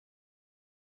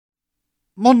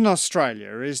Modern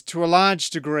Australia is to a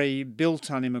large degree built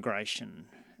on immigration,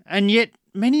 and yet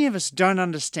many of us don't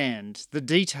understand the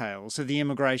details of the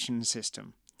immigration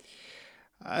system.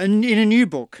 In a new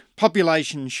book,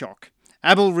 Population Shock,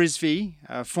 Abul Rizvi,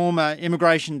 a former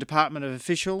Immigration Department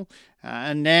official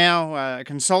and now a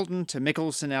consultant to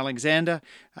Mickelson Alexander,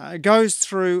 goes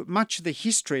through much of the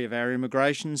history of our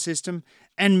immigration system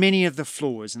and many of the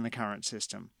flaws in the current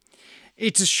system.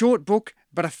 It's a short book,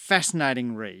 but a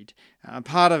fascinating read,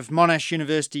 part of Monash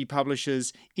University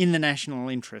Publishers' In the National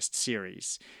Interest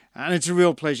series. And it's a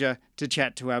real pleasure to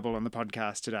chat to Abul on the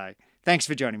podcast today. Thanks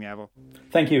for joining me, Abul.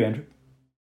 Thank you, Andrew.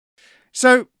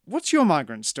 So, what's your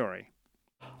migrant story?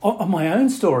 My own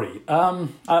story.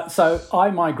 So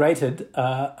I migrated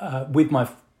with my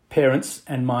parents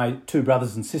and my two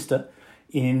brothers and sister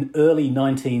in early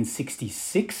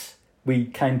 1966. We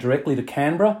came directly to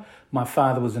Canberra. My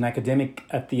father was an academic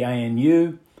at the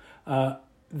ANU.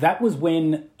 That was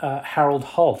when Harold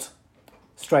Holt,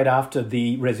 straight after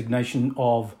the resignation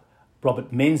of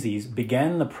Robert Menzies,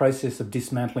 began the process of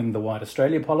dismantling the White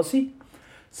Australia policy.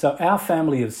 So our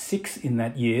family of 6 in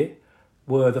that year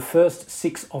were the first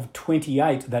 6 of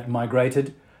 28 that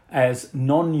migrated as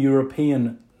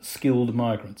non-European skilled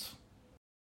migrants.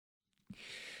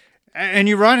 And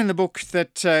you write in the book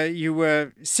that you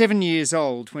were 7 years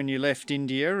old when you left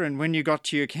India, and when you got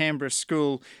to your Canberra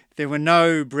school, there were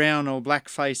no brown or black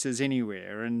faces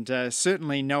anywhere, and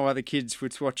certainly no other kids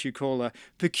with what you call a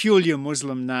peculiar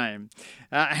Muslim name.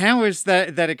 How was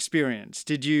that experience?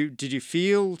 Did you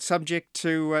feel subject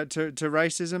to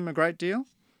racism a great deal?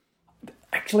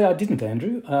 Actually, I didn't,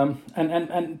 Andrew,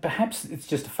 and perhaps it's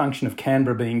just a function of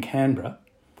Canberra being Canberra,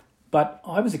 but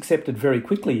I was accepted very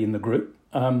quickly in the group.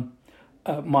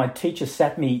 My teacher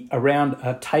sat me around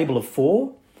a table of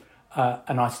 4,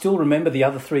 and I still remember the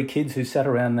other 3 kids who sat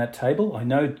around that table.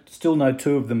 I still know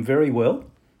 2 of them very well,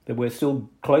 that we're still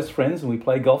close friends and we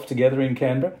play golf together in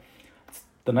Canberra. It's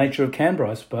the nature of Canberra,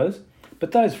 I suppose.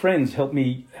 But those friends helped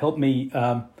me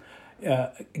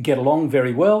get along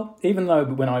very well, even though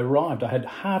when I arrived I had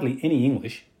hardly any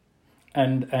English,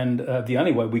 and the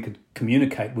only way we could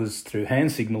communicate was through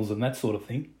hand signals and that sort of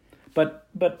thing. But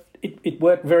it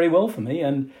worked very well for me,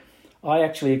 and I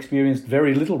actually experienced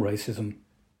very little racism.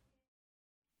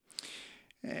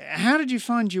 How did you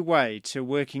find your way to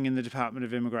working in the Department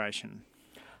of Immigration?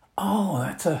 Oh,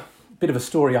 that's a bit of a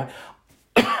story.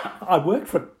 I worked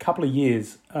for a couple of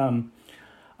years,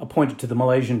 appointed to the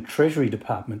Malaysian Treasury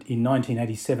Department in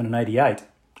 1987 and 88.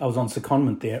 I was on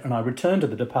secondment there, and I returned to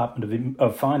the Department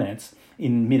of Finance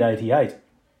in mid-88.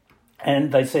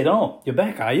 And they said, "Oh, you're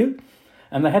back, are you?"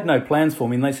 And they had no plans for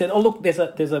me. And they said, "Oh, look, there's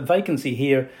a vacancy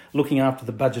here looking after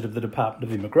the budget of the Department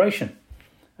of Immigration."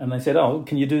 And they said, "Oh,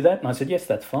 can you do that?" And I said, "Yes,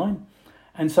 that's fine."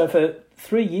 And so for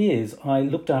 3 years, I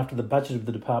looked after the budget of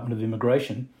the Department of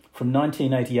Immigration from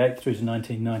 1988 through to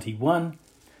 1991.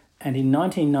 And in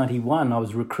 1991, I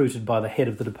was recruited by the head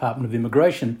of the Department of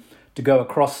Immigration to go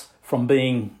across from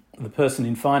being the person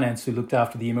in finance who looked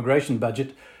after the immigration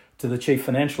budget to the chief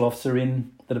financial officer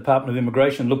in the Department of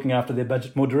Immigration looking after their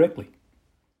budget more directly.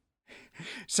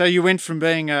 So you went from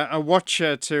being a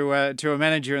watcher to a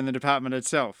manager in the department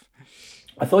itself.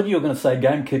 I thought you were going to say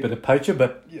gamekeeper to poacher,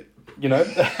 but, you know.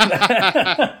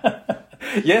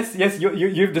 Yes,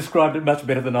 you've described it much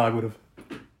better than I would have.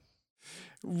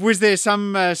 Was there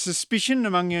some suspicion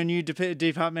among your new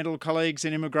departmental colleagues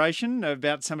in immigration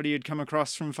about somebody who'd come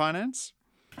across from finance?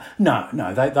 No,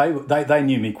 they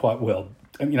knew me quite well.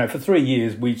 You know, for 3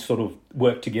 years we sort of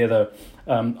worked together.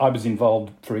 I was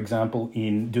involved, for example,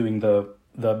 in doing the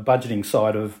budgeting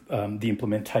side of the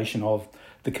implementation of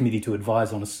the Committee to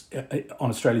Advise on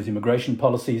Australia's immigration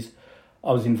policies.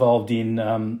 I was involved in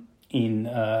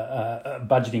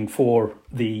budgeting for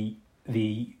the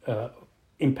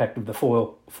impact of the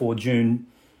 4 June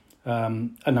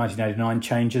 1989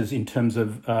 changes in terms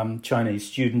of Chinese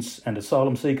students and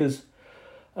asylum seekers.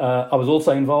 I was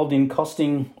also involved in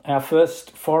costing our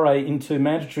first foray into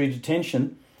mandatory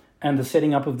detention and the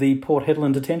setting up of the Port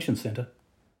Hedland Detention Centre.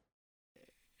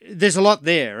 There's a lot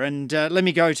there, and let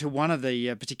me go to one of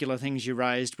the particular things you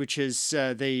raised, which is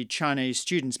the Chinese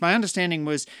students. My understanding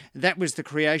was that was the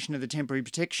creation of the temporary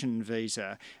protection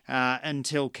visa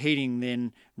until Keating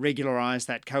then regularised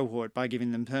that cohort by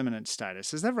giving them permanent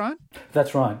status. Is that right?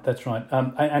 That's right.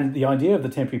 And the idea of the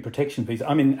temporary protection visa,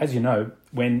 I mean, as you know,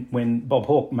 when Bob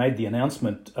Hawke made the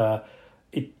announcement,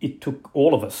 it took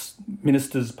all of us,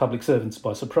 ministers, public servants,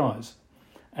 by surprise.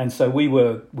 And so we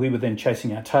were then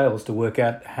chasing our tails to work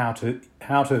out how to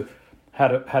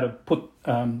put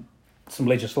some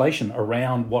legislation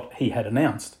around what he had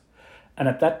announced. And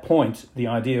at that point, the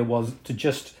idea was to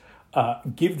just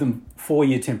give them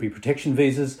 4-year temporary protection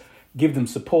visas, give them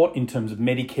support in terms of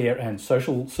Medicare and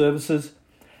social services,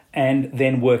 and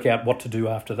then work out what to do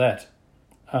after that.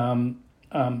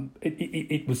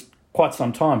 It was quite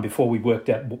some time before we worked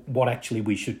out what actually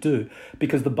we should do,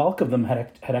 because the bulk of them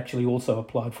had actually also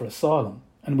applied for asylum,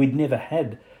 and we'd never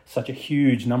had such a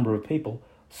huge number of people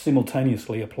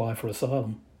simultaneously apply for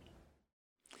asylum.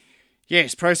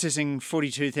 Yes, processing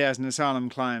 42,000 asylum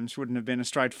claims wouldn't have been a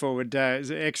straightforward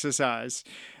exercise.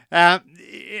 And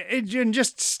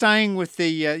just staying with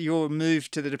your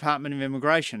move to the Department of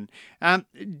Immigration,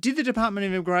 did the Department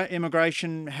of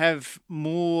Immigration have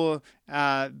more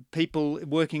people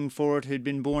working for it who'd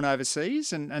been born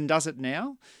overseas, and does it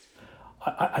now?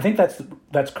 I think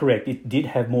that's correct. It did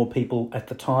have more people at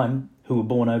the time who were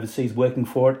born overseas working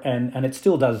for it, and it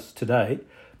still does today,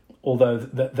 although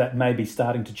that may be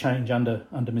starting to change under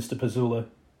Mr. Pizzullo.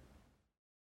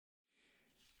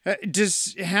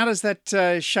 How does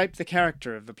that shape the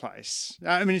character of the place?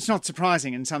 I mean, it's not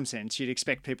surprising in some sense. You'd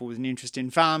expect people with an interest in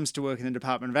farms to work in the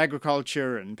Department of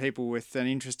Agriculture, and people with an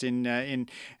interest in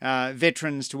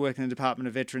veterans to work in the Department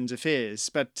of Veterans Affairs.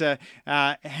 But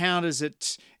how does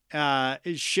it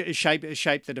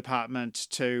shape the department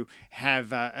to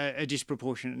have a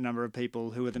disproportionate number of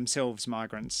people who are themselves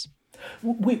migrants?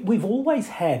 We've always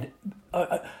had,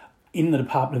 in the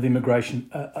Department of Immigration,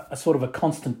 a sort of a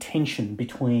constant tension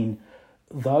between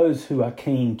those who are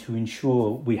keen to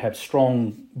ensure we have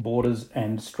strong borders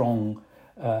and strong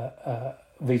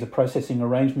visa processing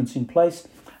arrangements in place,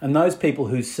 and those people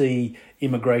who see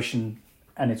immigration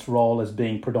and its role as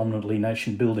being predominantly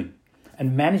nation building.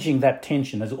 And managing that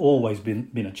tension has always been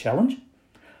a challenge,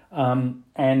 and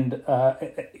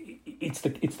it's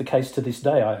the case to this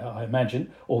day, I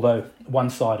imagine. Although one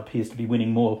side appears to be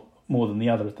winning more than the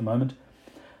other at the moment.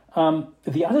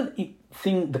 The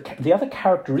other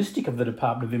characteristic of the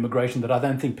Department of Immigration that I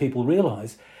don't think people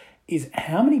realise is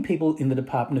how many people in the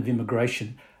Department of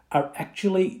Immigration are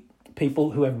actually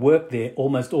people who have worked there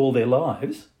almost all their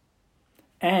lives,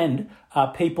 and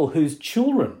are people whose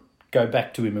children go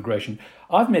back to immigration.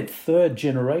 I've met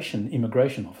third-generation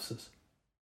immigration officers.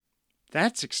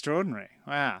 That's extraordinary.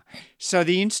 Wow. So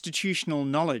the institutional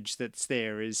knowledge that's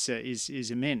there is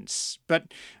immense.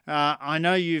 But I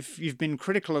know you've been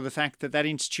critical of the fact that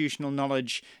institutional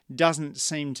knowledge doesn't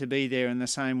seem to be there in the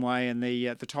same way in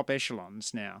the top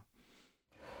echelons now.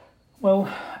 Well,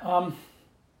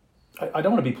 I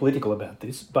don't want to be political about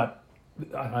this, but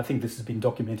I think this has been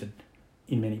documented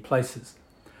in many places.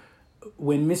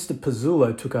 When Mr.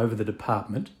 Pizzullo took over the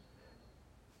department,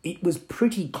 it was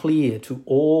pretty clear to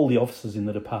all the officers in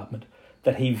the department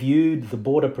that he viewed the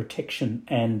border protection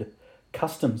and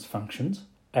customs functions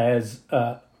as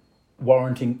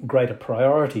warranting greater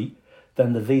priority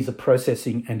than the visa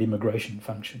processing and immigration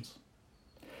functions.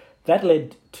 That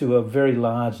led to a very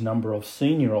large number of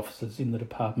senior officers in the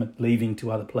department leaving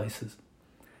to other places.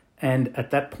 And at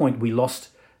that point, we lost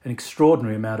an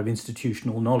extraordinary amount of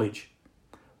institutional knowledge,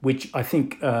 which I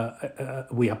think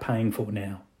we are paying for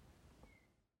now.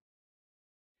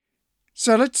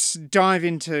 So let's dive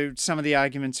into some of the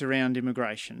arguments around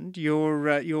immigration.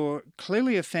 You're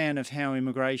clearly a fan of how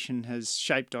immigration has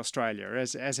shaped Australia,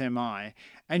 as am I,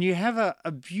 and you have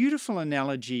a beautiful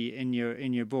analogy in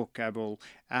your book, Abul,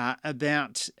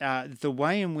 about the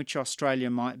way in which Australia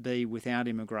might be without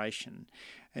immigration.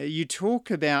 You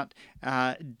talk about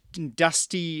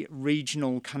dusty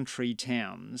regional country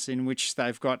towns in which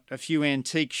they've got a few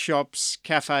antique shops,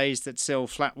 cafes that sell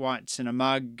flat whites in a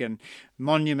mug, and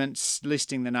monuments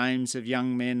listing the names of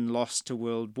young men lost to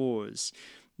world wars,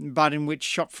 but in which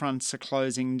shop fronts are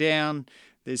closing down,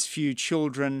 there's few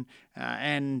children,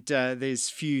 and there's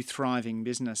few thriving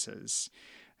businesses.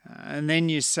 And then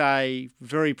you say,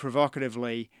 very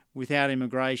provocatively, without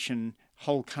immigration,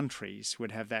 whole countries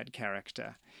would have that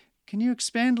character. Can you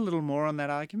expand a little more on that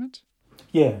argument?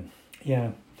 Yeah.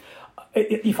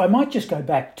 If I might just go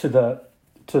back to the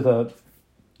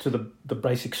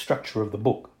basic structure of the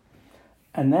book,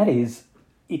 and that is,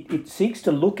 it seeks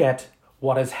to look at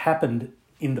what has happened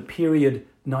in the period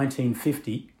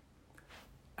 1950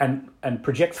 and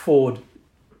projects forward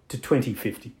to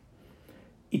 2050.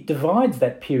 It divides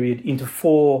that period into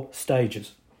 4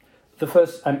 stages. The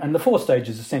first, and the 4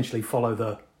 stages essentially follow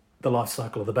the life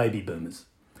cycle of the baby boomers: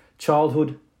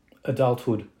 childhood,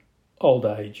 adulthood, old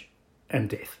age, and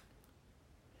death.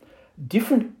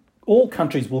 All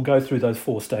countries will go through those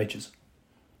 4 stages.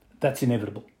 That's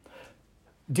inevitable.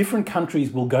 Different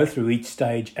countries will go through each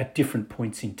stage at different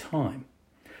points in time.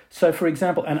 So, for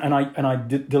example, and I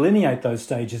delineate those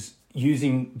stages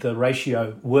using the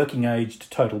ratio working age to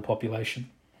total population.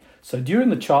 So during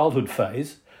the childhood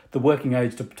phase, the working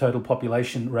age to total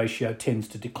population ratio tends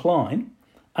to decline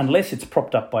unless it's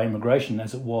propped up by immigration,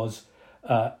 as it was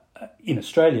in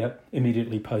Australia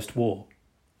immediately post-war.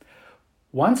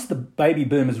 Once the baby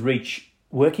boomers reach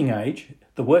working age,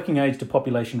 the working age to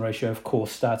population ratio, of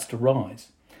course, starts to rise.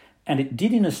 And it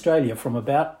did in Australia from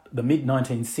about the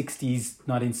mid-1960s,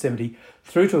 1970,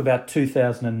 through to about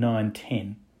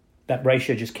 2009-10. That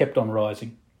ratio just kept on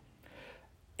rising.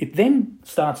 It then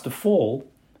starts to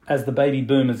fall as the baby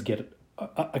boomers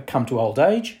come to old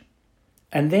age,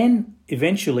 and then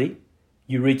eventually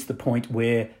you reach the point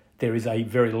where there is a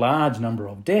very large number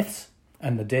of deaths,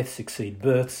 and the deaths exceed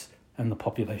births, and the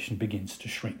population begins to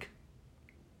shrink.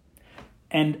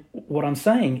 And what I'm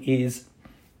saying is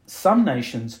some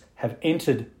nations have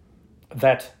entered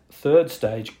that third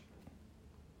stage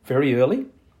very early.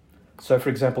 So, for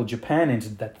example, Japan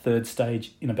entered that third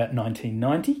stage in about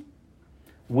 1990.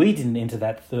 We didn't enter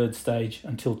that third stage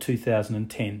until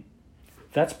 2010.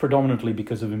 That's predominantly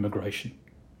because of immigration.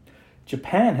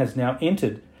 Japan has now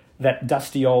entered that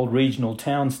dusty old regional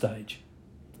town stage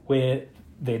where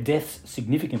their deaths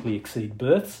significantly exceed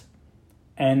births,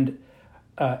 and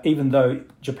even though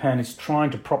Japan is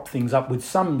trying to prop things up with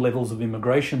some levels of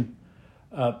immigration,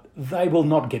 they will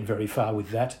not get very far with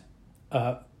that.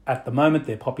 At the moment,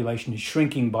 their population is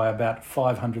shrinking by about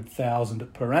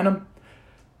 500,000 per annum.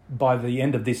 By the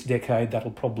end of this decade,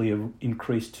 that'll probably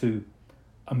increase to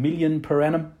 1 million per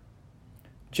annum.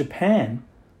 Japan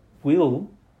will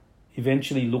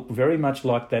eventually look very much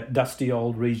like that dusty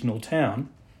old regional town,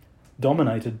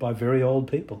 dominated by very old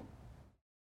people.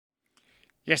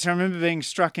 Yes, I remember being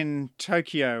struck in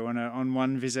Tokyo on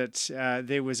one visit.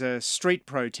 There was a street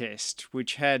protest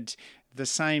which had the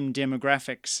same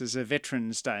demographics as a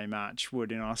Veterans Day march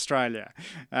would in Australia.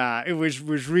 It was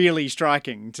really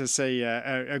striking to see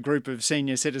a group of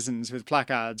senior citizens with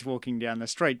placards walking down the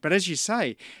street. But as you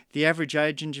say, the average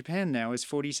age in Japan now is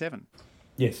 47.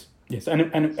 Yes, and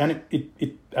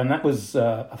that was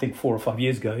I think 4 or 5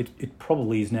 years ago. It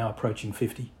probably is now approaching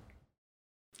 50.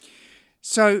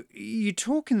 So you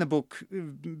talk in the book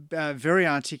very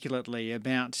articulately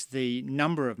about the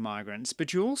number of migrants,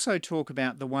 but you also talk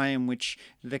about the way in which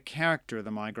the character of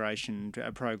the migration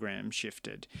program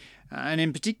shifted, and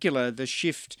in particular the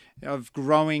shift of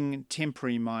growing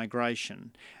temporary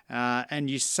migration. And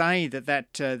you say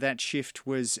that shift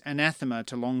was anathema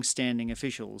to long-standing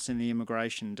officials in the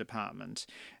immigration department.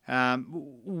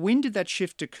 When did that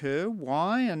shift occur?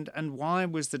 Why? And why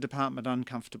was the department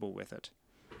uncomfortable with it?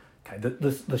 Okay,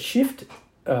 the shift,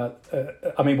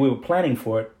 we were planning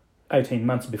for it 18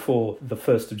 months before the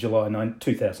 1st of July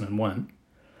 2001,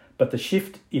 but the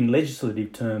shift in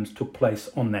legislative terms took place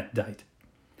on that date.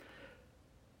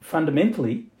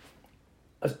 Fundamentally,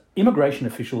 immigration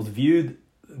officials viewed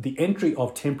the entry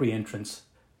of temporary entrants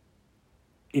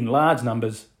in large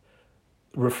numbers,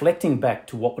 reflecting back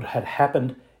to what had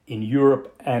happened in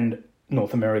Europe and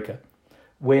North America,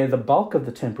 where the bulk of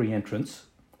the temporary entrants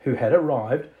who had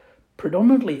arrived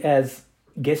predominantly as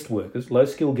guest workers,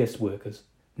 low-skilled guest workers,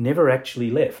 never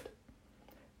actually left.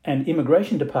 And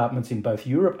immigration departments in both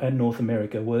Europe and North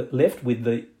America were left with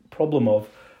the problem of,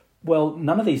 well,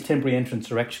 none of these temporary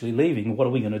entrants are actually leaving. What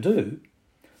are we going to do?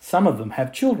 Some of them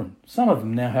have children. Some of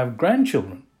them now have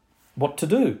grandchildren. What to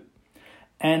do?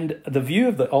 And the view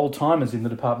of the old-timers in the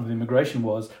Department of Immigration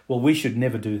was, well, we should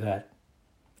never do that.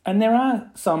 And there are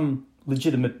some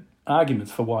legitimate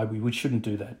arguments for why we shouldn't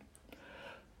do that.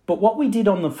 But what we did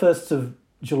on the 1st of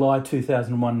July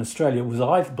 2001 in Australia was,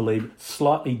 I believe,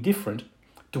 slightly different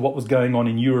to what was going on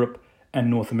in Europe and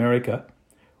North America,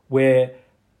 where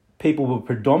people were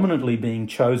predominantly being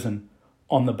chosen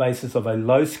on the basis of a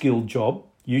low-skilled job,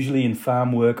 usually in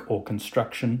farm work or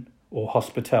construction or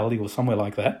hospitality or somewhere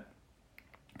like that,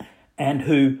 and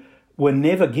who were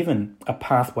never given a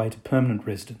pathway to permanent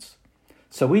residence.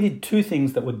 So we did two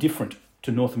things that were different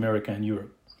to North America and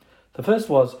Europe. The first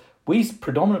was we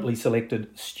predominantly selected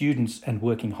students and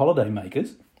working holiday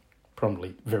makers,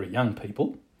 probably very young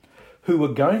people, who were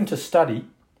going to study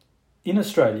in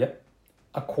Australia,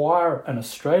 acquire an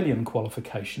Australian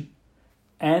qualification,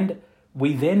 and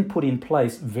we then put in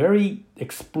place very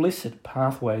explicit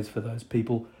pathways for those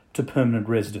people to permanent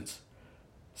residence.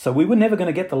 So we were never going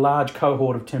to get the large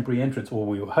cohort of temporary entrants, or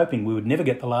we were hoping we would never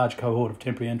get the large cohort of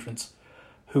temporary entrants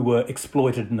who were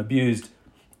exploited and abused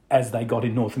as they got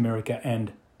in North America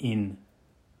and in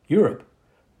Europe.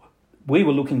 We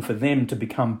were looking for them to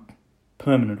become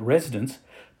permanent residents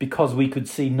because we could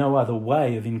see no other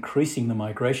way of increasing the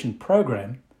migration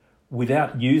program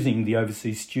without using the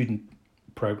overseas student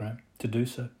program to do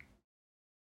so.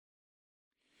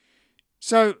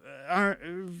 So I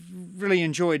really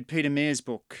enjoyed Peter Mayr's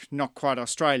book, Not Quite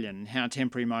Australian, How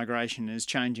Temporary Migration is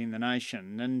Changing the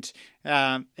Nation. And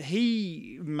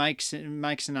he makes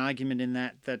an argument in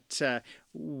that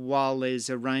while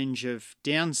there's a range of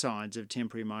downsides of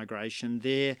temporary migration,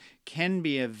 there can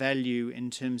be a value in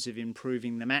terms of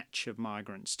improving the match of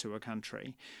migrants to a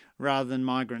country. Rather than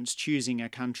migrants choosing a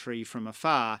country from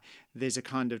afar, there's a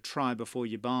kind of try before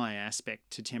you buy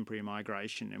aspect to temporary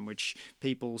migration in which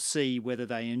people see whether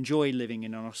they enjoy living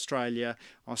in Australia,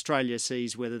 Australia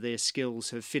sees whether their skills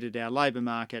have fitted our labour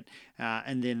market,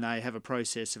 and then they have a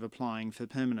process of applying for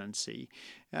permanency.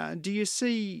 Do you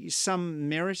see some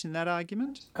merit in that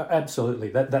argument? Absolutely.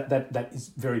 That is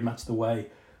very much the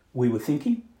way we were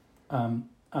thinking.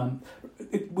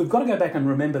 We've got to go back and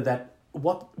remember that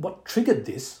what triggered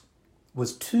this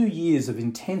was 2 years of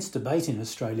intense debate in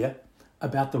Australia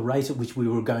about the rate at which we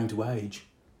were going to age.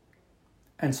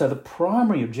 And so the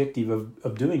primary objective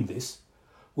of doing this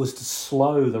was to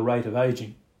slow the rate of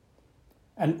ageing.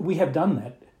 And we have done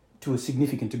that to a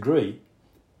significant degree.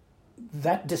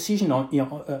 That decision on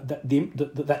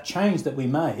that change that we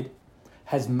made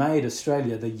has made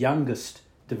Australia the youngest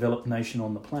developed nation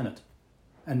on the planet,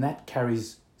 and that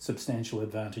carries substantial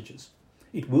advantages.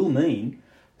 It will mean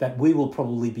that we will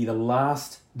probably be the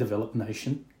last developed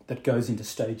nation that goes into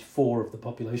stage 4 of the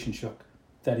population shock.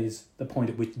 That is the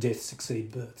point at which deaths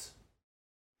succeed births.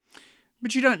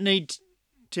 But you don't need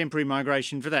temporary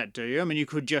migration for that, do you? I mean, you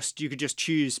could just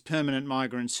choose permanent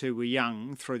migrants who were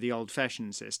young through the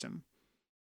old-fashioned system.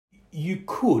 You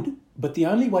could, but the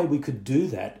only way we could do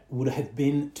that would have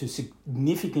been to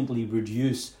significantly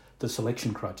reduce the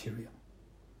selection criteria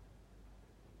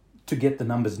to get the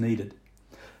numbers needed.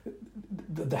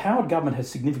 The Howard government has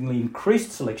significantly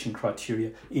increased selection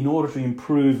criteria in order to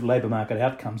improve labour market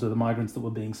outcomes of the migrants that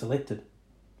were being selected.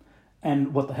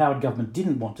 And what the Howard government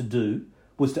didn't want to do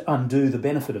was to undo the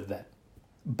benefit of that.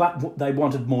 But they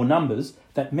wanted more numbers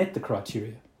that met the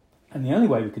criteria. And the only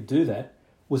way we could do that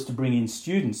was to bring in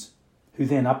students who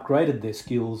then upgraded their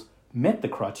skills, met the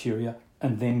criteria,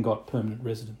 and then got permanent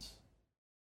residence.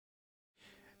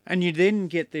 And you then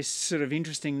get this sort of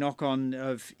interesting knock-on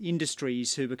of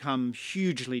industries who become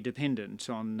hugely dependent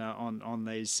on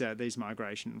these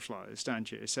migration flows,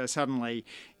 don't you? So suddenly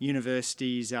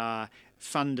universities are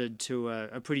funded to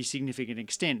a pretty significant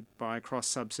extent by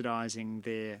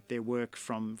cross-subsidising their work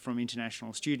from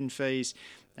international student fees,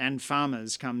 and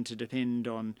farmers come to depend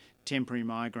on temporary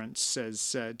migrants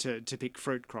as to pick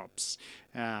fruit crops.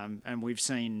 And we've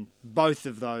seen both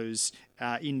of those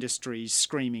industries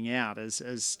screaming out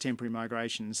as temporary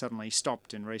migration suddenly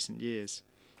stopped in recent years.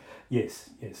 Yes.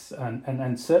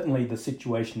 And certainly the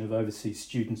situation of overseas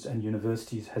students and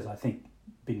universities has, I think,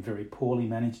 been very poorly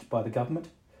managed by the government.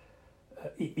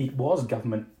 It was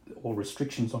government or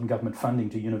restrictions on government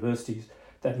funding to universities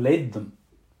that led them,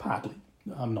 partly,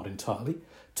 not entirely,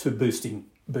 to boosting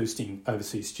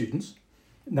overseas students'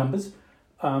 numbers.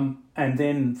 And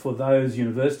then for those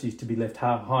universities to be left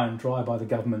high and dry by the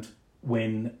government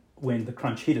when the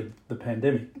crunch hit of the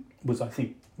pandemic was, I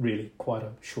think, really quite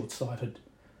a short-sighted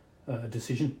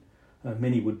decision.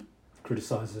 Many would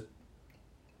criticise it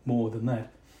more than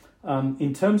that.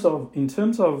 In terms of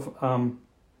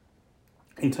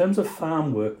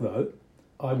farm work, though,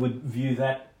 I would view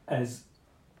that as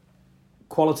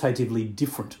qualitatively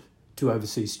different to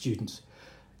overseas students.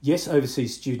 Yes,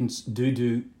 overseas students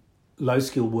do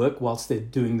low-skill work whilst they're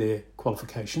doing their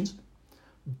qualifications,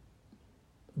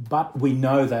 but we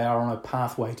know they are on a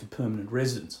pathway to permanent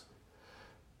residence.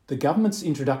 The government's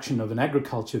introduction of an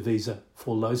agriculture visa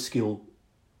for low-skill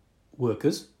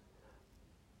workers,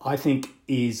 I think,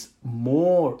 is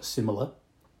more similar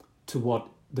to what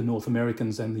the North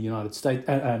Americans and the United States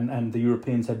and the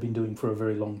Europeans had been doing for a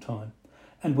very long time.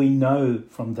 And we know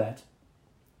from that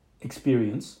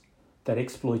experience that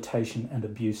exploitation and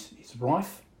abuse is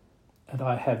rife, and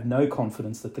I have no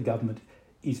confidence that the government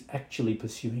is actually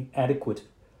pursuing adequate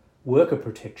worker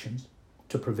protections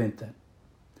to prevent that.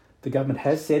 The government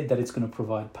has said that it's going to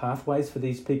provide pathways for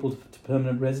these people to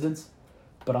permanent residence,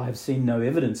 but I have seen no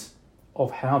evidence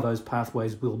of how those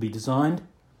pathways will be designed.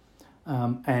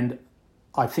 And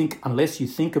I think unless you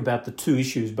think about the two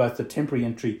issues, both the temporary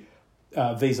entry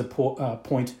visa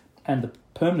point and the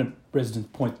permanent residence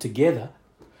point together,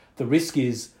 the risk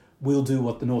is we'll do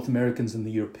what the North Americans and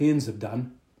the Europeans have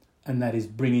done, and that is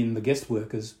bring in the guest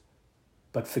workers,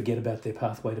 but forget about their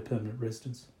pathway to permanent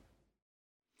residence.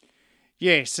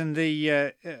 Yes, and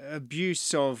the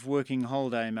abuse of working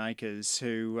holiday makers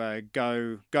who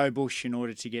go bush in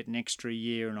order to get an extra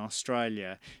year in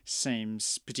Australia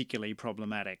seems particularly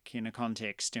problematic in a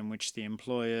context in which the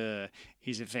employer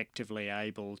is effectively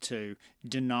able to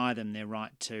deny them their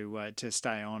right to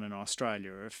stay on in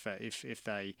Australia if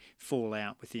they fall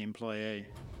out with the employee.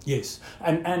 Yes,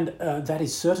 and that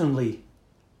is certainly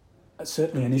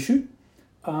an issue.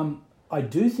 I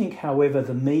do think, however,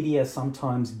 the media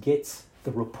sometimes gets the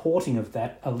reporting of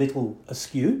that a little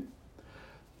askew.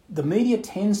 The media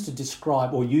tends to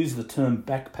describe or use the term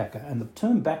backpacker, and the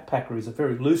term backpacker is a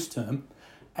very loose term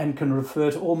and can refer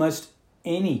to almost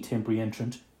any temporary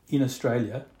entrant in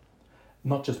Australia,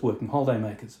 not just working holiday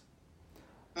makers.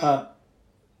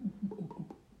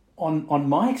 On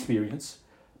my experience,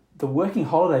 the working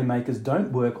holiday makers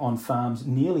don't work on farms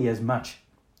nearly as much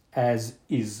as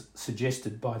is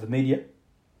suggested by the media.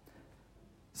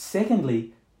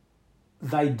 Secondly,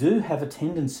 they do have a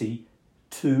tendency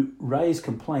to raise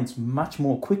complaints much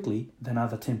more quickly than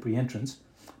other temporary entrants,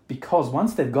 because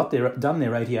once they've done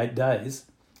their 88 days,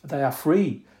 they are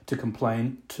free to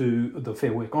complain to the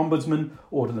Fair Work Ombudsman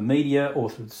or to the media or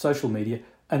through social media,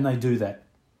 and they do that.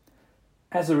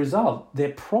 As a result, they're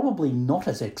probably not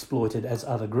as exploited as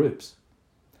other groups.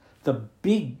 The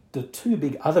two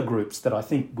big other groups that I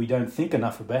think we don't think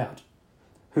enough about,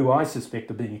 who I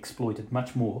suspect are being exploited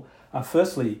much more, are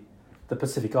firstly the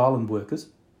Pacific Island workers.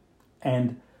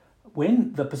 And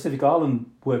when the Pacific Island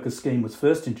Workers Scheme was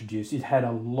first introduced, it had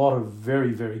a lot of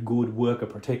very, very good worker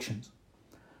protections.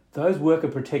 Those worker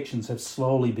protections have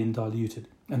slowly been diluted,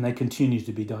 and they continue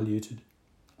to be diluted.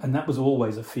 And that was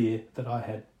always a fear that I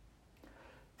had.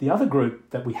 The other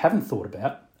group that we haven't thought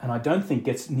about, and I don't think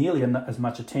gets nearly as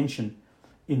much attention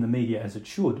in the media as it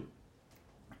should,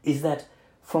 is that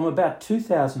from about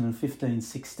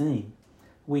 2015-16,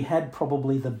 we had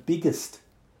probably the biggest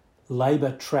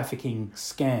labour trafficking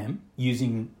scam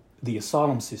using the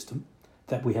asylum system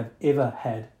that we have ever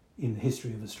had in the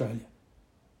history of Australia.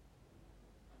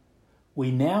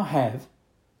 We now have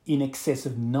in excess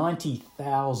of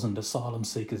 90,000 asylum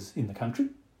seekers in the country,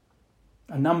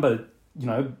 a number,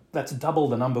 that's double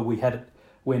the number we had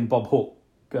when Bob Hawke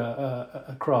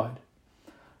cried.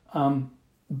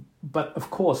 But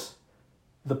of course,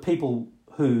 the people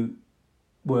who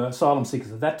were asylum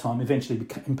seekers at that time eventually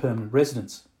became permanent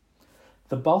residents.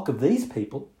 The bulk of these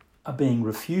people are being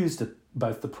refused at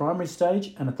both the primary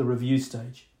stage and at the review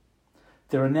stage.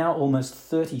 There are now almost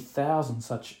 30,000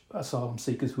 such asylum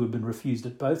seekers who have been refused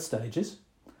at both stages.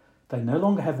 They no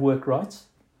longer have work rights.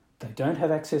 They don't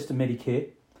have access to Medicare.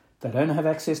 They don't have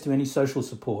access to any social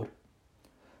support.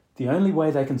 The only way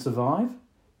they can survive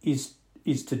is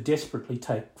to desperately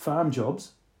take farm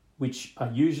jobs, which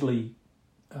are usually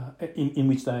in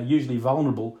which they are usually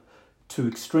vulnerable to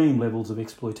extreme levels of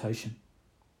exploitation.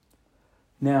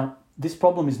 Now, this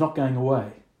problem is not going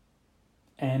away,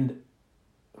 and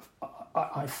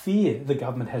I fear the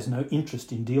government has no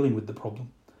interest in dealing with the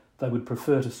problem. They would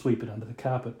prefer to sweep it under the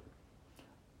carpet.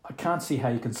 I can't see how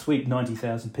you can sweep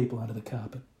 90,000 people under the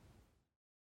carpet.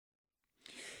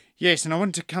 Yes, and I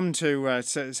want to come to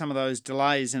some of those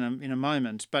delays in a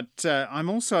moment, but I'm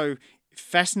also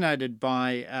fascinated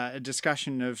by a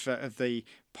discussion of the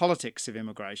politics of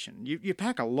immigration. You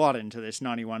pack a lot into this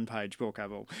 91-page book,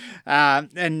 Abul,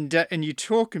 and you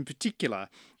talk in particular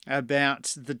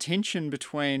about the tension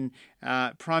between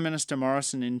Prime Minister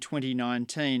Morrison in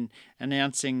 2019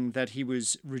 announcing that he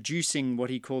was reducing what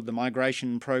he called the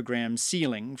migration program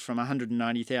ceiling from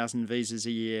 190,000 visas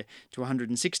a year to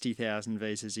 160,000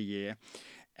 visas a year.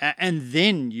 And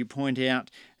then you point out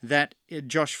that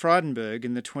Josh Frydenberg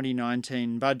in the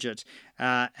 2019 budget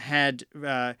had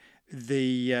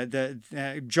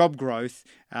the job growth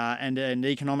and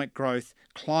economic growth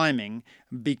climbing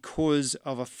because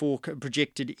of a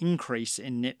projected increase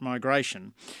in net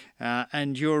migration.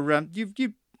 And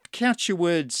you couch your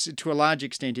words to a large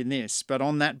extent in this, but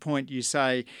on that point you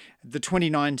say the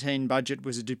 2019 budget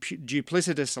was a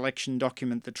duplicitous election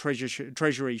document the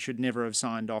Treasury should never have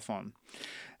signed off on.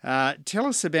 Tell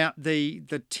us about the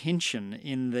tension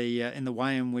in the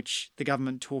way in which the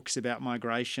government talks about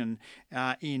migration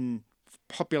in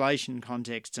population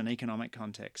contexts and economic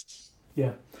contexts.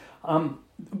 Yeah,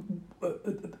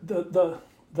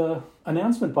 the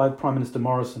announcement by Prime Minister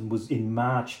Morrison was in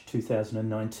March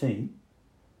 2019,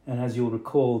 and as you'll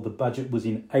recall, the budget was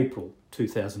in April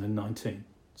 2019,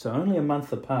 so only a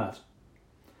month apart.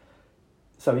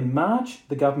 So in March,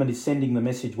 the government is sending the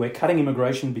message, we're cutting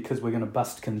immigration because we're going to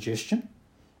bust congestion.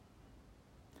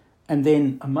 And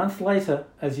then a month later,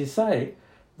 as you say,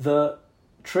 the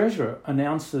Treasurer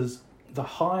announces the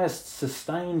highest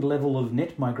sustained level of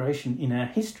net migration in our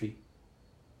history.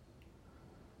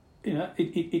 You know,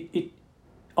 it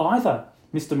either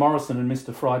Mr. Morrison and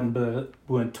Mr. Frydenberg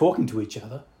weren't talking to each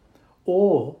other,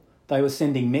 or they were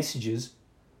sending messages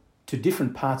to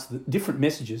different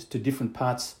messages to different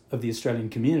parts of the Australian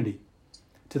community.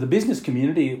 To the business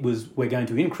community, it was, we're going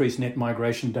to increase net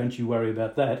migration, don't you worry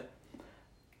about that.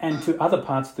 And to other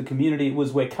parts of the community, it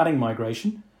was, we're cutting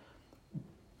migration,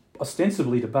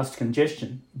 ostensibly to bust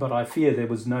congestion, but I fear there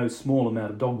was no small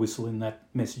amount of dog whistle in that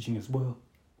messaging as well.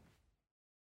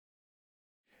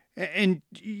 And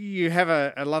you have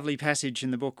a lovely passage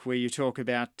in the book where you talk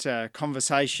about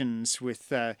conversations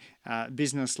with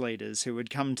business leaders who would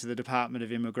come to the Department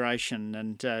of Immigration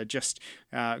and just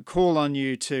call on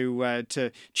you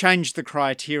to change the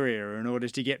criteria in order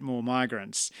to get more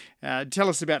migrants. Tell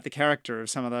us about the character of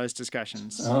some of those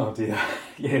discussions. Oh dear,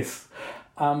 yes.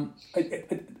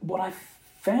 What I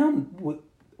found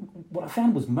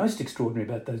was most extraordinary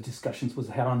about those discussions was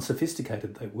how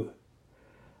unsophisticated they were.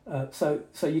 So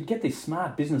you'd get this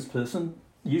smart business person,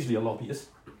 usually a lobbyist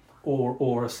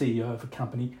or a CEO of a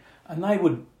company, and they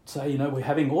would say, you know, we're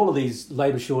having all of these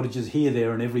labour shortages here,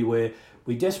 there and everywhere.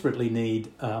 We desperately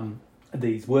need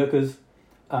these workers.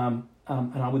 And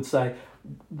I would say,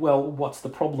 well, what's the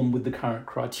problem with the current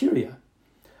criteria?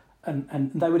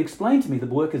 And they would explain to me the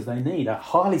workers they need are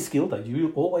highly skilled. They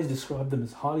always describe them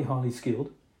as highly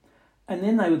skilled. And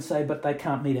then they would say, but they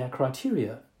can't meet our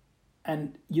criteria.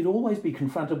 And you'd always be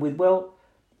confronted with, well,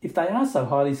 if they are so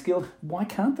highly skilled, why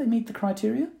can't they meet the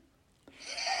criteria?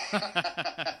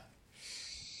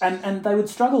 and they would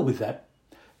struggle with that.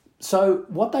 So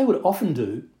what they would often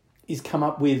do is come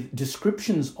up with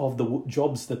descriptions of the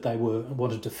jobs that they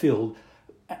wanted to fill,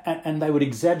 and they would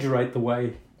exaggerate the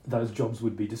way those jobs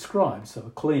would be described. So a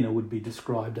cleaner would be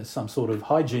described as some sort of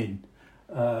hygiene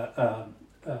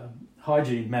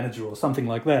manager or something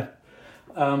like that.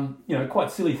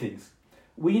 Quite silly things.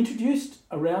 We introduced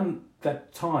around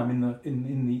that time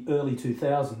in the early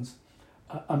 2000s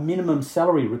a minimum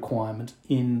salary requirement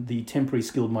in the temporary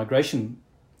skilled migration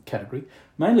category,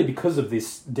 mainly because of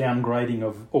this downgrading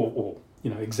of or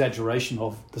exaggeration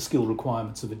of the skill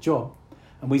requirements of a job.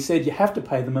 And we said you have to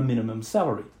pay them a minimum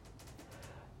salary.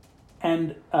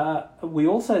 And we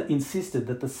also insisted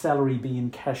that the salary be in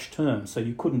cash terms, so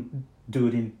you couldn't do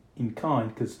it in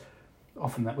kind, because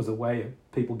often that was a way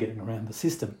of people getting around the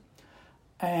system.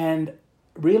 And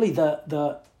really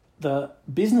the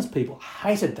business people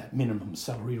hated that minimum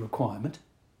salary requirement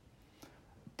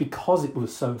because it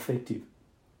was so effective.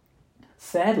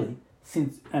 Sadly,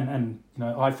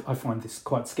 I find this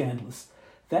quite scandalous,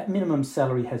 that minimum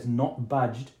salary has not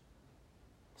budged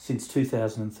since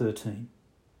 2013,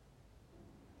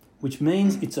 which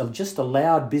means it's just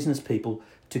allowed business people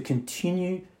to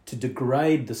continue to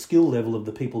degrade the skill level of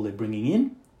the people they're bringing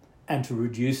in and to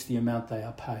reduce the amount they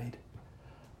are paid.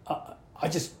 I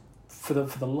just, for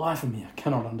the life of me, I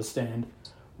cannot understand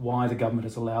why the government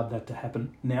has allowed that to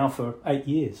happen now for 8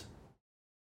 years.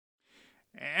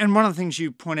 And one of the things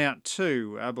you point out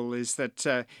too, Abul, is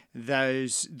that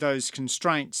those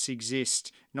constraints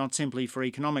exist not simply for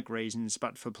economic reasons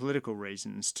but for political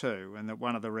reasons too, and that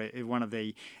one of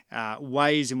the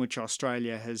ways in which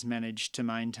Australia has managed to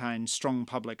maintain strong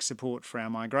public support for our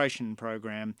migration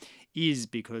program is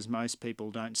because most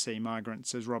people don't see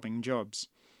migrants as robbing jobs.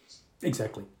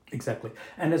 Exactly.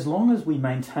 And as long as we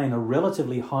maintain a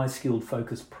relatively high-skilled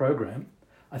focused program,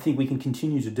 I think we can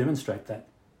continue to demonstrate that.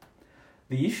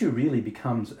 The issue really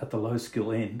becomes at the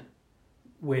low-skill end,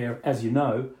 where, as you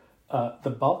know, the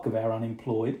bulk of our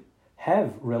unemployed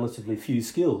have relatively few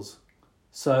skills.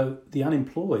 So the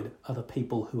unemployed are the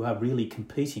people who are really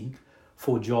competing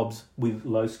for jobs with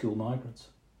low-skill migrants.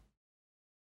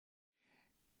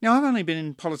 Now, I've only been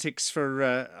in politics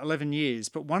for 11 years,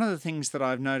 but one of the things that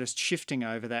I've noticed shifting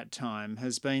over that time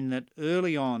has been that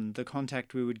early on, the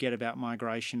contact we would get about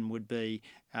migration would be,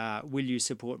 will you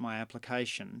support my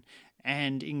application?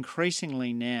 And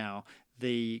increasingly now,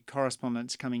 the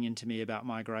correspondence coming into me about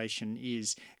migration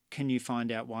is, can you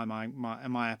find out why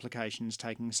my application is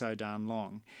taking so darn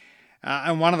long?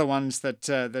 And one of the ones that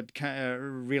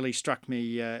really struck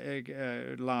me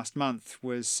last month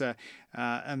was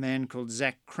a man called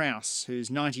Zach Krause,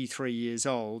 who's 93 years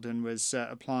old and was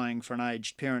applying for an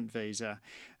aged parent visa.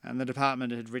 And the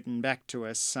department had written back to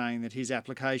us saying that his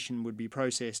application would be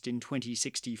processed in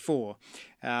 2064,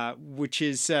 which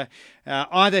is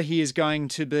either he is going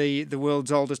to be the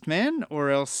world's oldest man,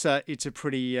 or else it's a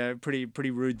pretty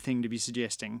rude thing to be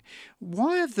suggesting.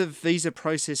 Why have the visa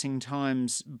processing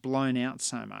times blown out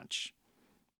so much?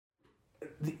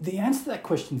 The answer to that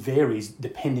question varies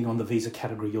depending on the visa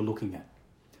category you're looking at.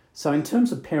 So in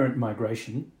terms of parent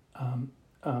migration,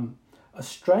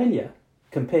 Australia,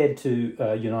 compared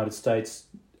to United States,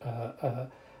 the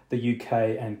UK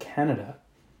and Canada,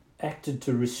 acted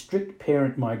to restrict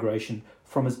parent migration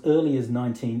from as early as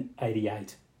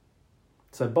 1988.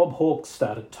 So Bob Hawke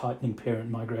started tightening parent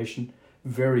migration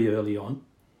very early on,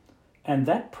 and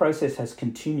that process has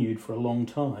continued for a long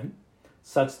time,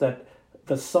 such that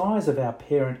the size of our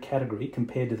parent category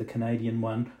compared to the Canadian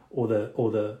one or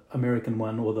the American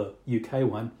one or the UK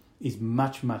one is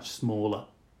much, much smaller.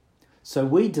 So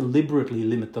we deliberately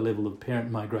limit the level of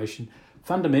parent migration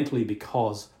fundamentally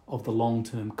because of the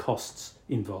long-term costs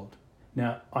involved.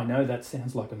 Now, I know that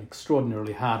sounds like an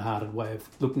extraordinarily hard-hearted way of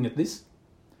looking at this,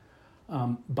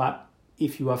 but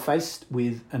if you are faced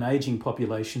with an ageing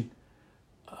population,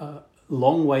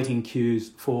 long waiting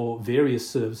queues for various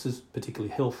services,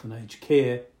 particularly health and aged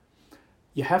care,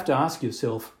 you have to ask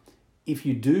yourself, if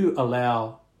you do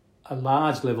allow a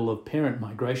large level of parent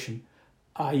migration,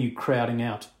 are you crowding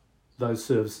out those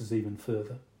services even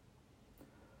further?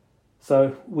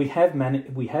 So we have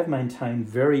maintained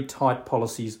very tight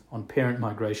policies on parent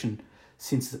migration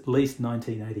since at least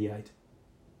 1988.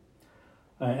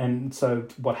 And so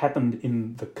what happened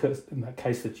in that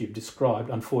case that you've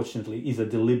described, unfortunately, is a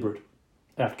deliberate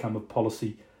outcome of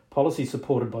policy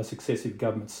supported by successive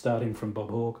governments, starting from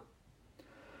Bob Hawke.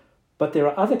 But there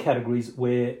are other categories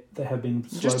where there have been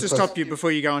slow Just to stop you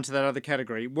before you go into that other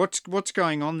category, what's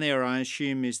going on there, I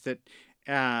assume, is that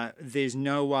there's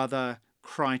no other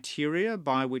criteria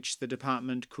by which the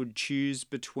department could choose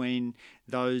between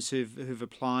those who've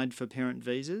applied for parent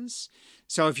visas.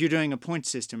 So if you're doing a point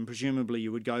system, presumably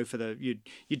you would go for you'd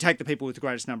take the people with the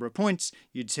greatest number of points,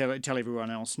 you'd tell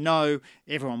everyone else no,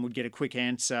 everyone would get a quick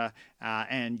answer,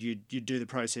 and you'd do the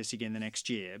process again the next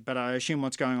year. But I assume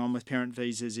what's going on with parent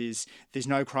visas is there's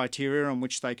no criteria on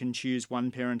which they can choose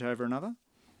one parent over another?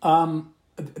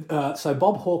 So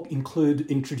Bob Hawke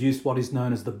introduced what is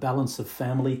known as the balance of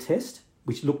family test,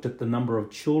 which looked at the number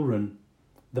of children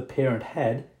the parent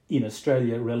had in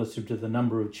Australia relative to the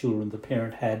number of children the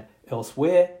parent had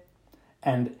elsewhere.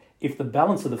 And if the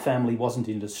balance of the family wasn't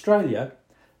in Australia,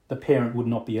 the parent would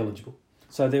not be eligible.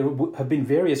 So there have been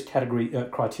various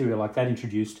criteria like that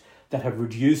introduced that have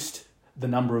reduced the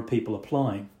number of people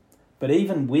applying. But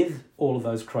even with all of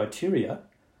those criteria,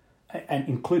 and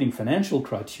including financial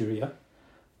criteria,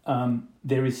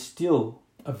 there is still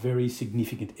a very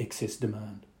significant excess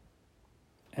demand.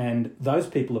 And those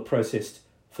people are processed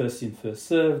first in, first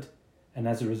served, and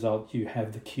as a result, you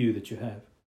have the queue that you have.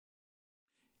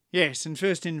 Yes, and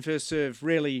first in, first served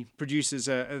really produces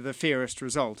the fairest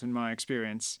result in my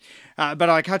experience. But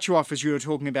I cut you off as you were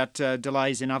talking about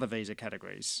delays in other visa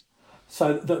categories.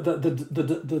 So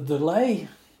the delay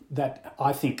that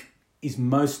I think is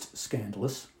most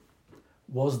scandalous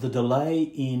was the delay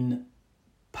in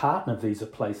partner visa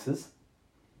places.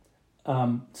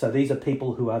 So these are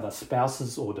people who are the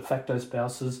spouses or de facto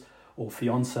spouses or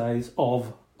fiancés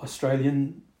of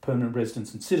Australian permanent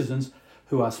residents and citizens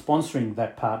who are sponsoring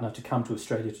that partner to come to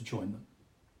Australia to join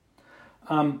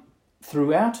them.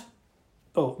 Throughout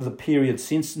the period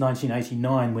since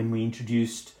 1989, when we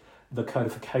introduced the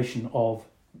codification of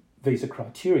visa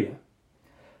criteria,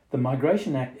 the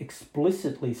Migration Act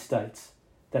explicitly states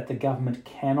that the government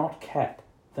cannot cap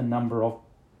the number of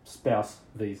spouse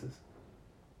visas.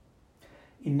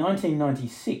 In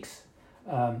 1996,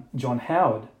 John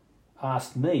Howard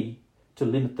asked me to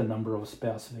limit the number of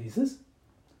spouse visas.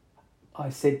 I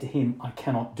said to him, I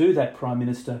cannot do that, Prime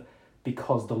Minister,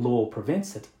 because the law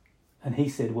prevents it. And he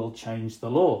said, well, change the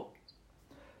law.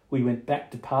 We went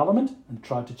back to Parliament and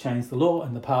tried to change the law,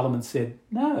 and the Parliament said,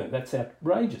 no, that's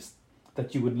outrageous,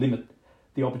 that you would limit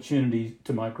the opportunity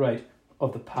to migrate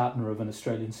of the partner of an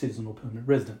Australian citizen or permanent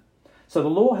resident. So the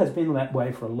law has been that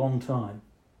way for a long time.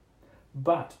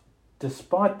 But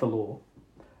despite the law,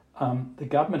 the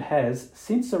government has,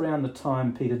 since around the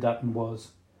time Peter Dutton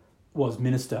was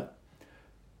minister,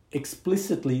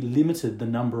 explicitly limited the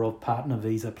number of partner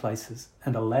visa places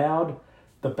and allowed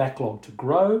the backlog to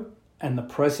grow and the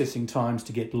processing times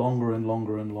to get longer and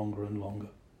longer and longer and longer.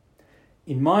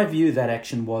 In my view, that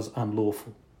action was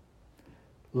unlawful.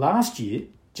 Last year,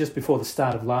 just before the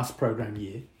start of last program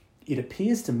year, it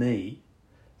appears to me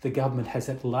the government has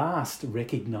at last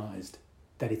recognised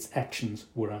that its actions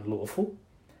were unlawful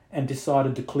and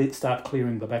decided to start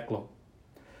clearing the backlog.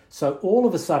 So all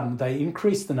of a sudden, they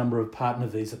increased the number of partner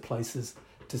visa places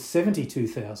to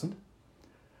 72,000.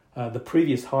 The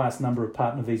previous highest number of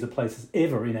partner visa places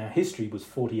ever in our history was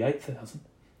 48,000.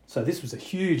 So this was a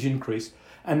huge increase,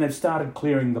 and they've started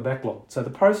clearing the backlog. So the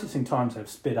processing times have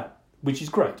sped up, which is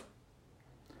great.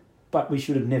 But we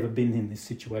should have never been in this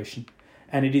situation.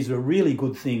 And it is a really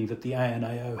good thing that the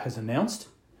ANAO has announced,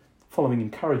 following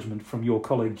encouragement from your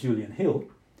colleague Julian Hill,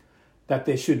 that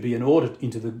there should be an audit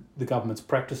into the government's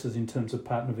practices in terms of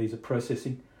partner visa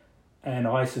processing. And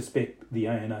I suspect the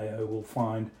ANAO will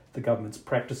find the government's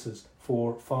practices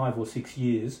for 5 or 6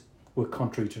 years were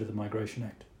contrary to the Migration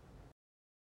Act.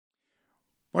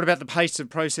 What about the pace of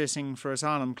processing for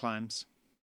asylum claims?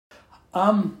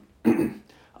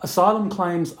 Asylum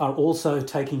claims are also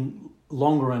taking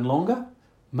longer and longer,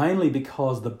 mainly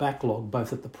because the backlog,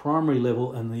 both at the primary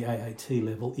level and the AAT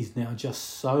level, is now just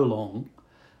so long,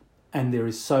 and there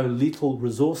is so little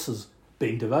resources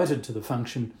being devoted to the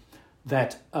function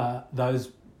that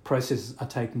those processes are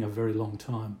taking a very long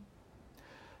time.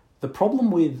 The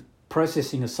problem with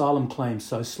processing asylum claims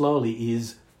so slowly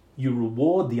is you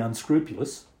reward the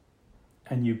unscrupulous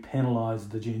and you penalise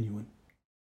the genuine.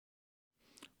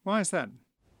 Why is that?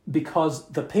 Because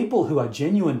the people who are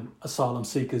genuine asylum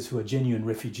seekers, who are genuine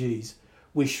refugees,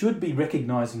 we should be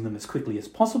recognising them as quickly as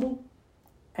possible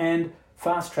and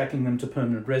fast-tracking them to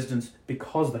permanent residence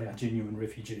because they are genuine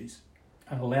refugees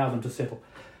and allow them to settle.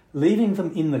 Leaving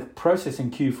them in the processing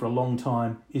queue for a long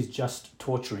time is just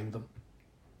torturing them.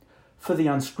 For the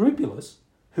unscrupulous,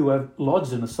 who have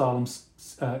lodged an asylum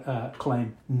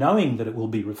claim knowing that it will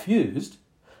be refused,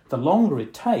 the longer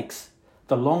it takes,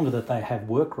 the longer that they have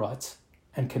work rights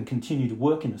and can continue to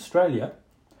work in Australia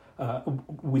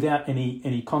without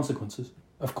any consequences.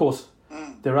 Of course,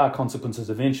 there are consequences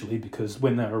eventually, because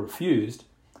when they are refused,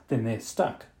 then they're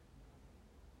stuck.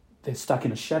 They're stuck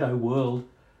in a shadow world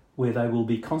where they will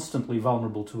be constantly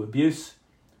vulnerable to abuse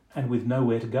and with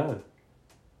nowhere to go.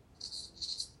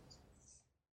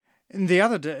 And the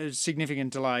other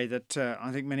significant delay that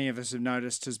I think many of us have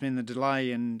noticed has been the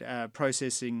delay in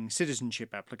processing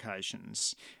citizenship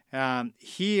applications.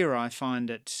 Here I find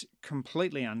it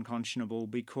completely unconscionable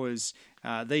because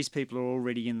these people are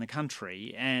already in the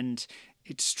country, and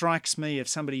it strikes me, if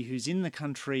somebody who's in the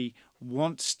country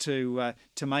wants to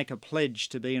make a pledge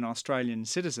to be an Australian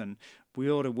citizen, we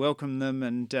ought to welcome them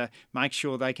and make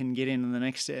sure they can get in the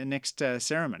next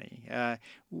ceremony.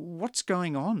 What's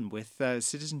going on with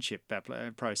citizenship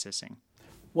processing?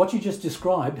 What you just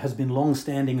described has been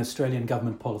long-standing Australian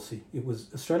government policy. It was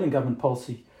Australian government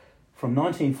policy from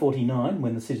 1949,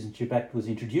 when the Citizenship Act was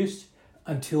introduced,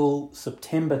 until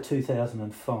September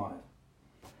 2005.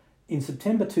 In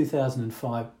September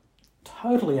 2005,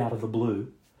 totally out of the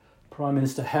blue, Prime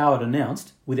Minister Howard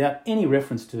announced, without any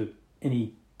reference to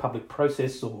any public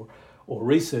process or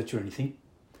research or anything,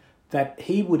 that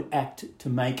he would act to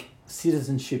make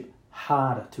citizenship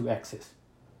harder to access.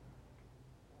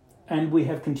 And we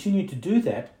have continued to do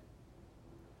that.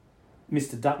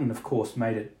 Mr. Dutton, of course,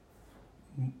 made it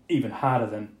even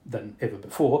harder than ever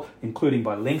before, including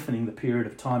by lengthening the period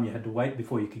of time you had to wait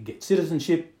before you could get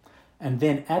citizenship, and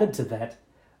then added to that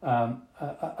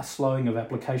a slowing of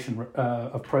application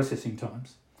of processing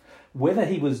times. Whether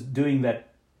he was doing that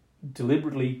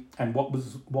deliberately and what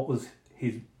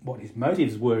his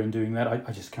motives were in doing that,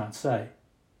 I just can't say.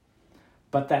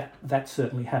 But that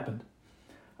certainly happened,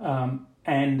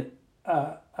 and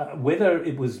whether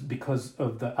it was because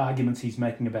of the arguments he's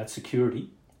making about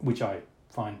security, which I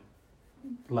find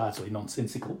largely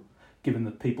nonsensical, given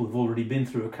that people have already been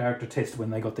through a character test when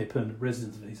they got their permanent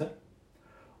residence visa,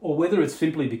 or whether it's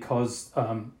simply because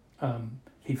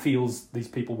he feels these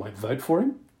people won't vote for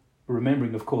him.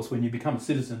 Remembering, of course, when you become a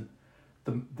citizen,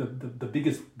 the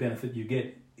biggest benefit you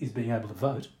get is being able to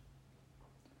vote.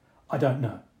 I don't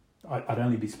know. I'd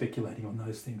only be speculating on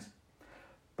those things.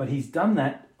 But he's done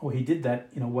that, or he did that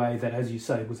in a way that, as you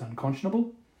say, was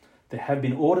unconscionable. There have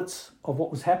been audits of what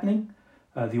was happening.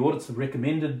 The audits have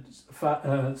recommended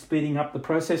speeding up the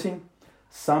processing.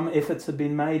 Some efforts have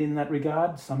been made in that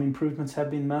regard. Some improvements have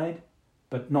been made,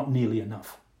 but not nearly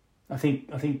enough. I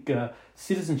think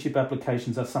citizenship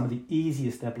applications are some of the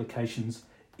easiest applications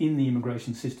in the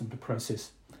immigration system to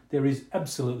process. There is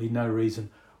absolutely no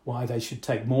reason why they should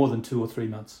take more than 2 or 3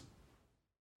 months.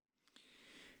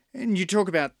 And you talk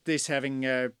about this having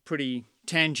pretty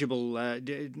tangible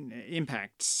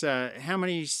impacts. How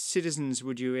many citizens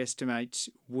would you estimate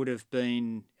would have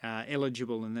been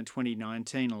eligible in the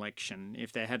 2019 election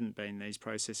if there hadn't been these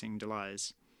processing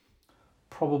delays?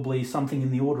 Probably something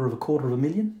in the order of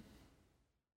 250,000.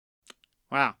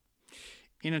 Wow.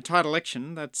 In a tight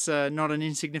election, that's not an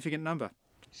insignificant number.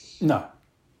 No.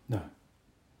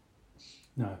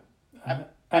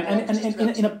 And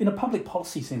in a public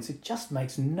policy sense, it just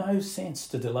makes no sense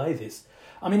to delay this.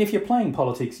 I mean, if you're playing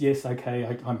politics, yes, okay,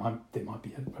 there might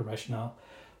be a rationale.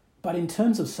 But in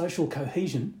terms of social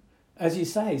cohesion, as you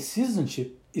say,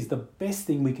 citizenship is the best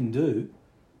thing we can do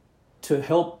to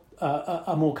help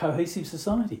a more cohesive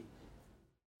society.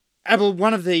 Abel,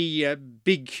 one of the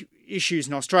big issues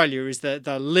in Australia is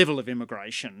the level of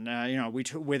immigration.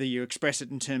 Whether you express it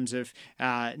in terms of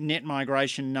net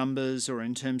migration numbers or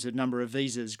in terms of number of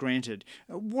visas granted.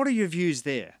 What are your views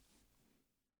there?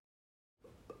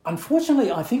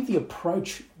 Unfortunately, I think the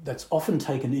approach that's often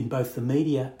taken in both the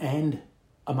media and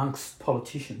amongst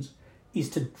politicians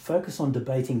is to focus on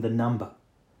debating the number.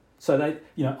 So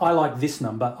I like this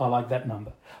number, I like that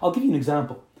number. I'll give you an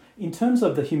example. In terms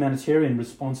of the humanitarian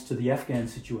response to the Afghan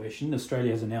situation,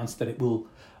 Australia has announced that it will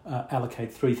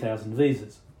allocate 3,000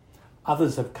 visas.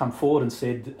 Others have come forward and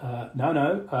said,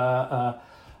 Mr.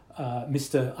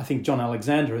 I think John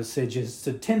Alexander has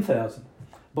suggested 10,000.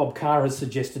 Bob Carr has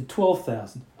suggested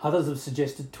 12,000. Others have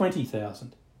suggested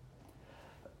 20,000.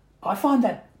 I find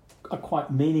that a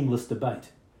quite meaningless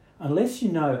debate. Unless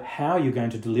you know how you're going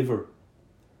to deliver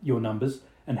your numbers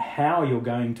and how you're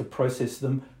going to process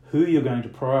them, who you're going to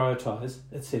prioritise,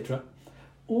 etc.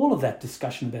 All of that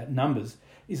discussion about numbers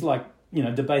is like,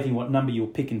 debating what number you'll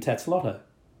pick in Tats Lotto.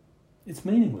 It's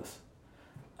meaningless.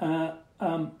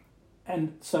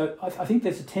 And so I think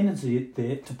there's a tendency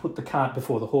there to put the cart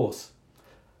before the horse.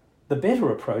 The better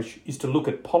approach is to look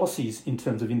at policies in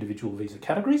terms of individual visa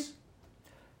categories,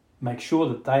 make sure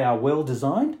that they are well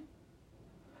designed,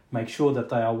 make sure that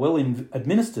they are well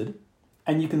administered,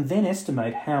 and you can then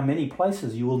estimate how many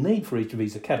places you will need for each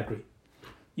visa category.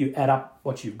 You add up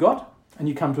what you've got and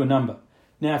you come to a number.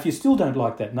 Now, if you still don't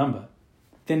like that number,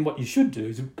 then what you should do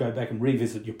is go back and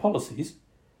revisit your policies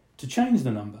to change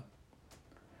the number.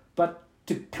 But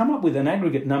to come up with an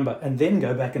aggregate number and then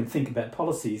go back and think about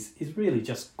policies is really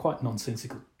just quite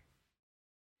nonsensical.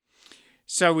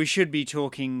 So we should be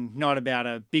talking not about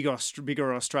a bigger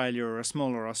Australia or a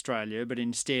smaller Australia, but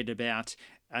instead about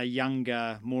a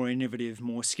younger, more innovative,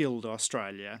 more skilled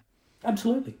Australia.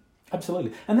 Absolutely.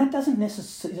 And that doesn't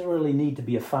necessarily need to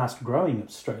be a fast-growing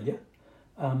Australia.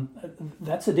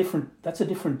 That's a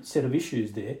different set of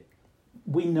issues there.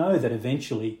 We know that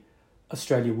eventually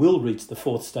Australia will reach the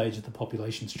fourth stage of the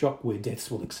population shock where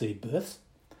deaths will exceed births.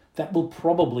 That will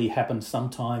probably happen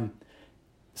sometime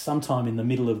in the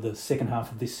middle of the second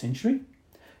half of this century.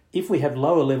 If we have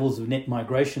lower levels of net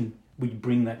migration, we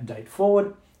bring that date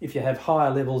forward. If you have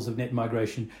higher levels of net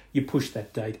migration, you push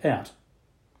that date out.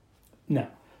 Now,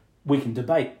 we can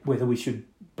debate whether we should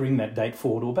bring that date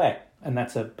forward or back, and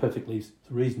that's a perfectly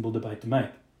reasonable debate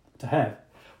to have.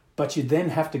 But you then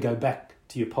have to go back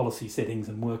to your policy settings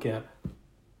and work out,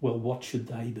 well, what should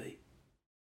they be?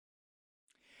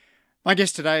 My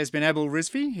guest today has been Abul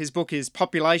Rizvi. His book is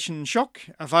Population Shock,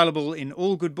 available in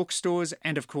all good bookstores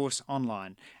and, of course,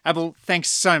 online. Abul,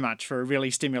 thanks so much for a really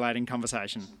stimulating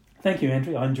conversation. Thank you,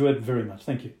 Andrew. I enjoyed it very much.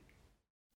 Thank you.